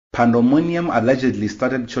Pandemonium allegedly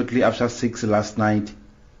started shortly after 6 last night.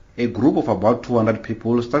 A group of about 200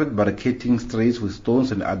 people started barricading streets with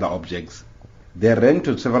stones and other objects. They ran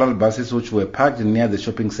to several buses which were parked near the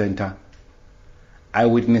shopping center.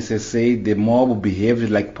 Eyewitnesses say the mob behaved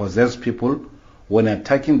like possessed people when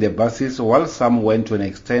attacking the buses, while some went to an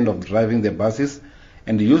extent of driving the buses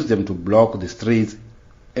and used them to block the streets.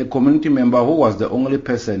 A community member who was the only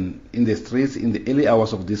person in the streets in the early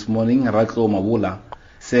hours of this morning, Mabula,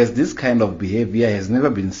 says this kind of behavior has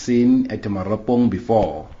never been seen at Marapong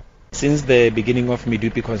before. Since the beginning of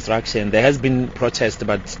Medupi construction, there has been protest,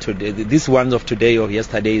 but today, this one of today or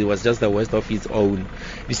yesterday was just the worst of its own.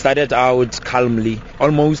 We started out calmly.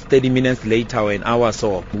 Almost 30 minutes later, or an hour or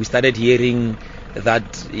so, we started hearing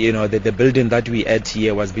that the building that we had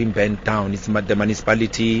here was being burnt down. It's the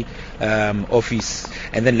municipality office,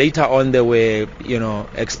 and then later on there were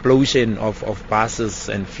explosion of buses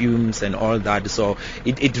and fumes and all that. So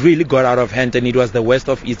it really got out of hand, and it was the worst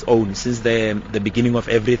of its own since the beginning of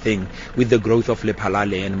everything, with the growth of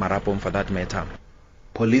Lephalale and Marapong for that matter.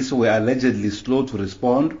 Police were allegedly slow to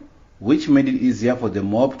respond, which made it easier for the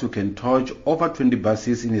mob to cantonge over 20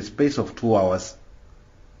 buses in a space of 2 hours.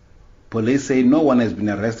 Police say no one has been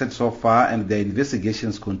arrested so far and their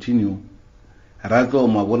investigations continue.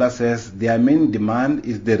 Mabula says their main demand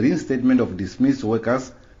is the reinstatement of dismissed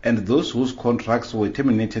workers and those whose contracts were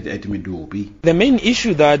terminated at Medupi. The main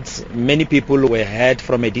issue that many people were heard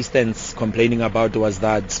from a distance complaining about was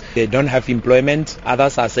that they don't have employment.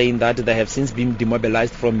 Others are saying that they have since been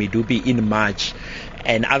demobilized from Medupi in March.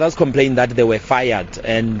 And others complain that they were fired,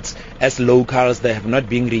 and as locals they have not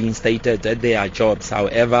been reinstated at their jobs.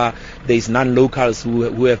 However, there is non-locals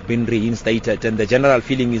who have been reinstated, and the general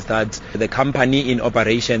feeling is that the company in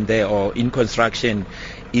operation there or in construction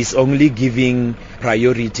is only giving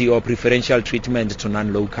priority or preferential treatment to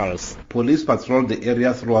non-locals. Police patrolled the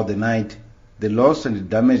area throughout the night. The loss and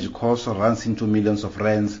damage caused runs into millions of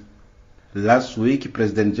rands. Last week,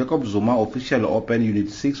 President Jacob Zuma officially opened Unit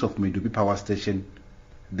 6 of Medupi Power Station.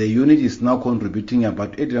 The unit is now contributing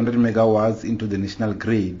about 800 megawatts into the national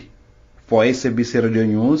grid. For SABC Radio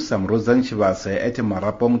News, I'm Rosan Chivase at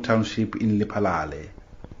Marapong Township in Lephalale.